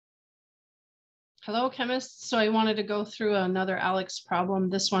Hello, chemists. So I wanted to go through another ALEKS problem.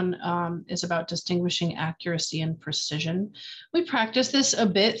 This one is about distinguishing accuracy and precision. We practice this a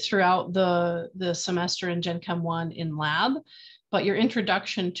bit throughout the semester in Gen Chem 1 in lab, but your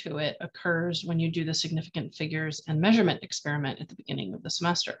introduction to it occurs when you do the significant figures and measurement experiment at the beginning of the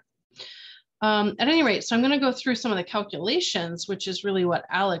semester. At any rate, so I'm going to go through some of the calculations, which is really what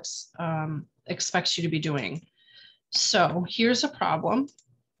ALEKS expects you to be doing. So here's a problem.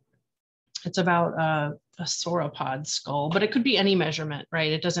 It's about a sauropod skull, but it could be any measurement,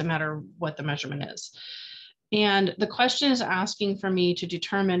 right? It doesn't matter what the measurement is. And the question is asking for me to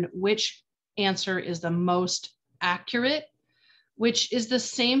determine which answer is the most accurate, which is the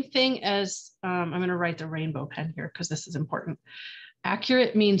same thing as, I'm going to write the rainbow pen here because this is important.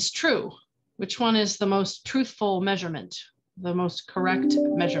 Accurate means true. Which one is the most truthful measurement, the most correct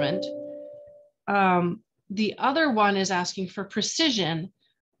measurement? The other one is asking for precision.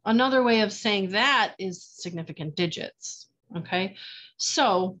 Another way of saying that is significant digits, okay?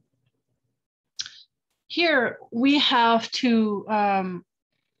 So here we have to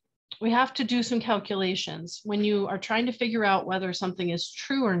do some calculations. When you are trying to figure out whether something is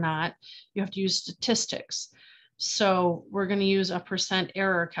true or not, you have to use statistics. So we're going to use a percent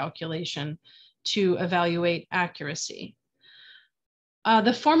error calculation to evaluate accuracy.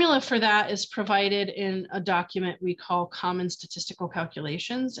 The formula for that is provided in a document we call Common Statistical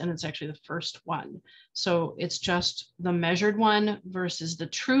Calculations, and it's actually the first one. So it's just the measured one versus the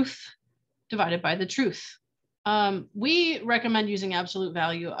truth divided by the truth. We recommend using absolute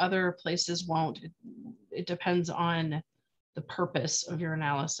value. Other places won't. It depends on the purpose of your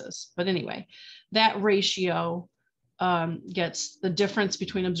analysis. But anyway, that ratio gets the difference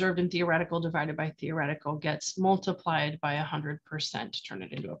between observed and theoretical divided by theoretical gets multiplied by 100% to turn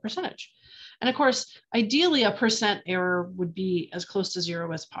it into a percentage. And of course, ideally a percent error would be as close to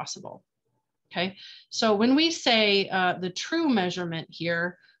zero as possible. Okay, so when we say the true measurement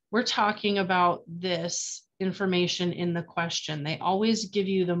here, we're talking about this information in the question. They always give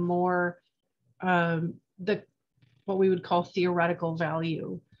you the more, what we would call theoretical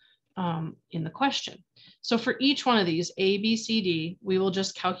value in the question. So for each one of these, A, B, C, D, we will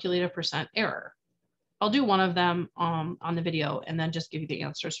just calculate a percent error. I'll do one of them on the video and then just give you the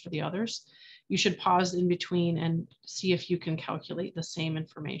answers for the others. You should pause in between and see if you can calculate the same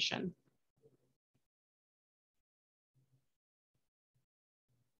information.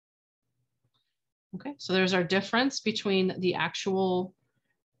 Okay, so there's our difference between the actual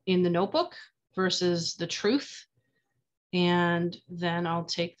in the notebook versus the truth. And then I'll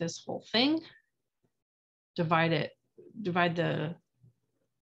take this whole thing, divide the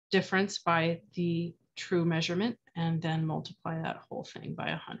difference by the true measurement, and then multiply that whole thing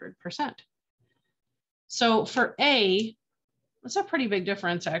by 100%. So for A, that's a pretty big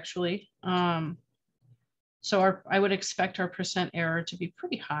difference actually. So I would expect our percent error to be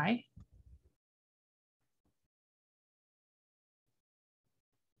pretty high.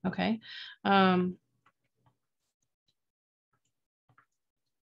 Okay.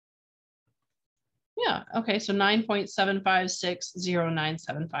 Yeah, okay, so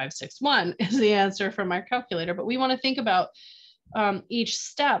 9.7560975561 is the answer from our calculator, but we want to think about each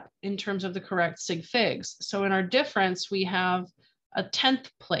step in terms of the correct sig figs. So in our difference, we have a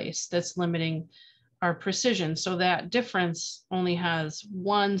 10th place that's limiting our precision. So that difference only has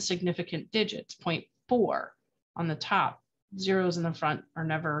one significant digit, 0.4 on the top. Zeros in the front are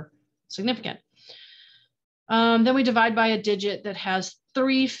never significant. Then we divide by a digit that has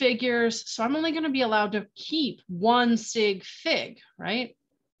 3 figures. So I'm only going to be allowed to keep one sig fig, right?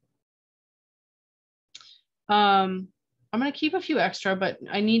 I'm going to keep a few extra, but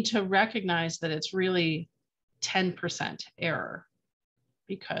I need to recognize that it's really 10% error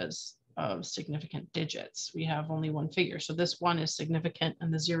because of significant digits. We have only one figure. So this one is significant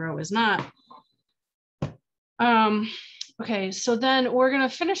and the 0 is not. Okay, so then we're going to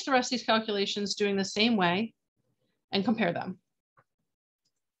finish the rest of these calculations doing the same way and compare them.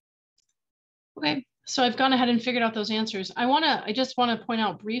 Okay, so I've gone ahead and figured out those answers. I just want to point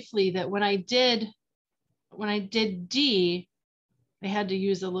out briefly that when I did D, I had to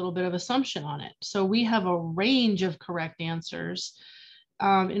use a little bit of assumption on it. So we have a range of correct answers.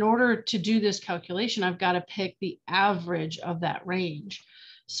 In order to do this calculation, I've got to pick the average of that range.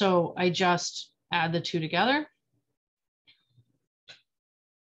 So I just add the two together.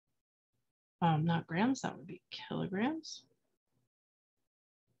 Not grams, that would be kilograms.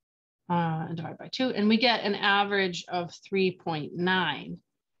 And divide by 2, and we get an average of 3.9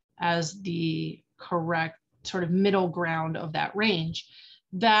 as the correct sort of middle ground of that range.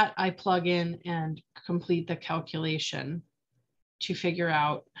 That I plug in and complete the calculation to figure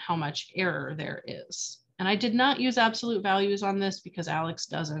out how much error there is. And I did not use absolute values on this because ALEKS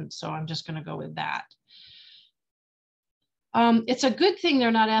doesn't, so I'm just going to go with that. It's a good thing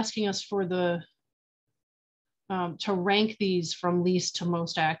they're not asking us for the to rank these from least to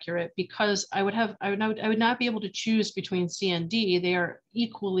most accurate, because I would not be able to choose between C and D. They are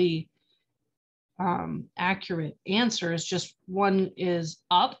equally accurate answers. Just one is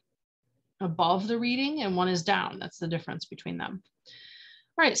up above the reading and one is down. That's the difference between them.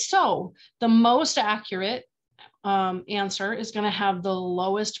 All right, so the most accurate answer is going to have the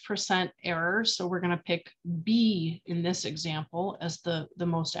lowest percent error. So we're going to pick B in this example as the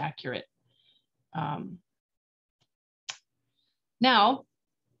most accurate. Now,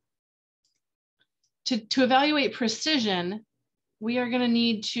 to evaluate precision, we are going to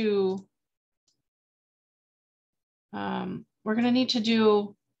need to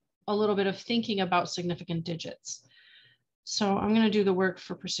do a little bit of thinking about significant digits. So I'm going to do the work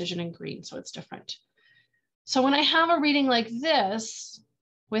for precision in green, so it's different. So when I have a reading like this,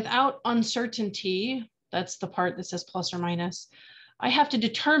 without uncertainty, that's the part that says plus or minus, I have to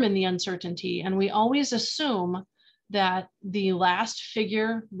determine the uncertainty. And we always assume that the last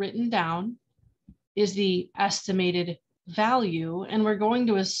figure written down is the estimated value. And we're going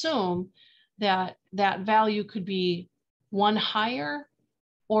to assume that that value could be one higher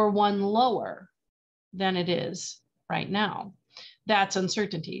or one lower than it is right now. That's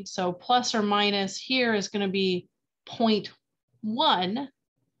uncertainty. So plus or minus here is going to be 0.1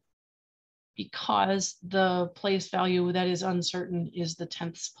 because the place value that is uncertain is the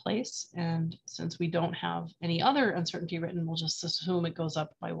 10th place. And since we don't have any other uncertainty written, we'll just assume it goes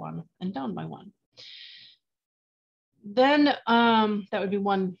up by 1 and down by 1. Then that would be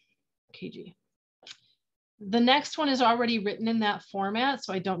 1 kg. The next one is already written in that format,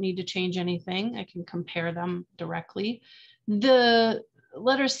 so I don't need to change anything. I can compare them directly. The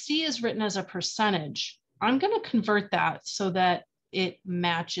letter C is written as a percentage. I'm going to convert that so that it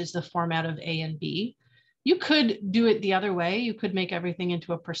matches the format of A and B. You could do it the other way. You could make everything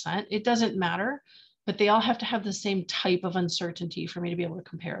into a percent. It doesn't matter, but they all have to have the same type of uncertainty for me to be able to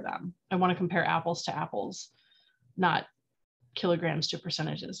compare them. I want to compare apples to apples, not kilograms to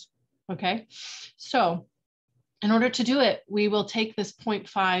percentages. Okay, so in order to do it, we will take this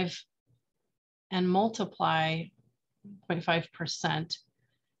 0.5 and multiply 0.5%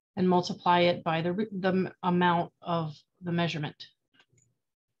 and multiply it by the amount of the measurement.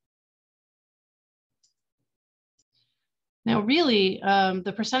 Now, really,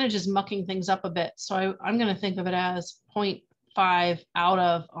 the percentage is mucking things up a bit. So I'm going to think of it as 0.5 out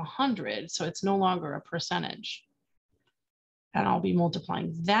of 100. So it's no longer a percentage. And I'll be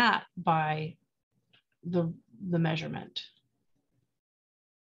multiplying that by the measurement.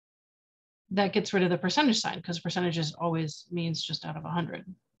 That gets rid of the percentage sign because percentages always means just out of 100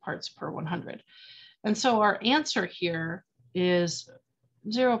 parts per 100. And so our answer here is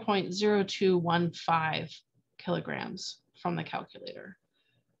 0.0215 kilograms from the calculator.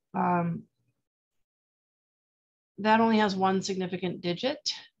 That only has one significant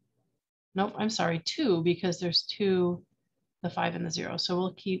digit. Nope, I'm sorry, 2, because there's 2, the 5 and the 0. So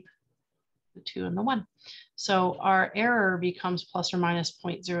we'll keep the 2 and the 1. So our error becomes plus or minus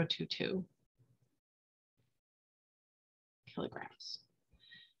 0.022 kilograms.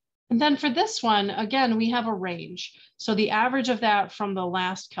 And then for this one, again, we have a range. So the average of that from the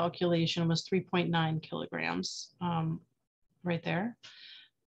last calculation was 3.9 kilograms right there.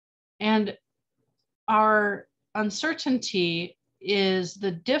 And our uncertainty is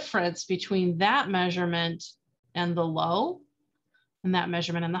the difference between that measurement and the low, and that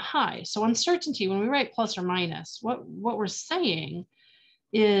measurement and the high. So uncertainty, when we write plus or minus, what we're saying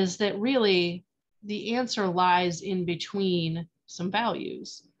is that really the answer lies in between some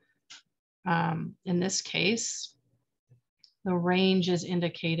values. In this case, the range is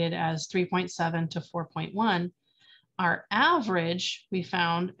indicated as 3.7 to 4.1. Our average we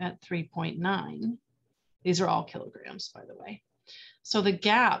found at 3.9. These are all kilograms, by the way. So the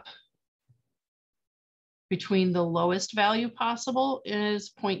gap between the lowest value possible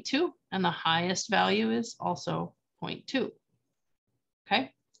is 0.2 and the highest value is also 0.2.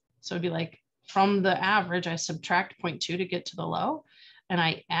 Okay, so it'd be like from the average, I subtract 0.2 to get to the low, and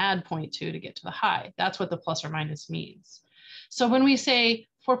I add 0.2 to get to the high. That's what the plus or minus means. So when we say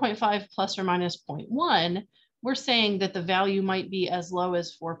 4.5 plus or minus 0.1, we're saying that the value might be as low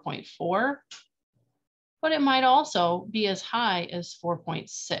as 4.4, but it might also be as high as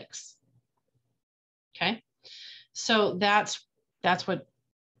 4.6. Okay, so that's what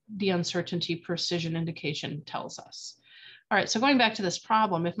the uncertainty precision indication tells us. All right, so going back to this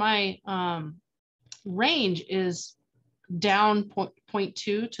problem, if my range is down 0.2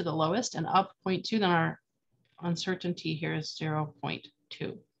 to the lowest and up 0.2, then our uncertainty here is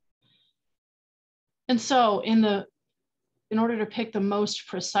 0.2. And so in order to pick the most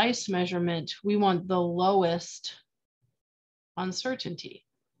precise measurement, we want the lowest uncertainty.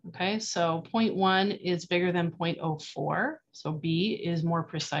 Okay, so 0.1 is bigger than 0.04. So B is more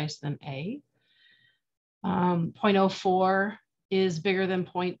precise than A. 0.04 is bigger than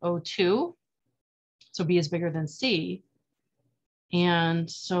 0.02. So B is bigger than C. And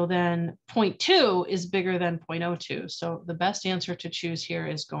so then 0.2 is bigger than 0.02. So the best answer to choose here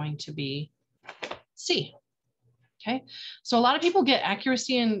is going to be C. Okay, so a lot of people get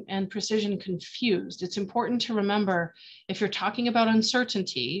accuracy and precision confused. It's important to remember, if you're talking about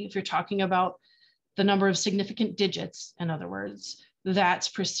uncertainty, if you're talking about the number of significant digits, in other words, that's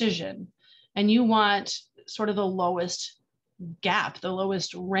precision. And you want sort of the lowest gap, the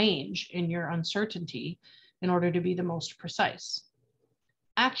lowest range in your uncertainty in order to be the most precise.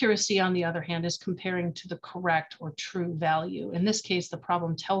 Accuracy, on the other hand, is comparing to the correct or true value. In this case, the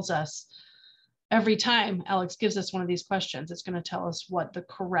problem tells us every time ALEKS gives us one of these questions, it's going to tell us what the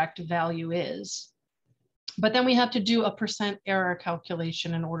correct value is. But then we have to do a percent error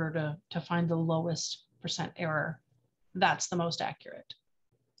calculation in order to find the lowest percent error. That's the most accurate.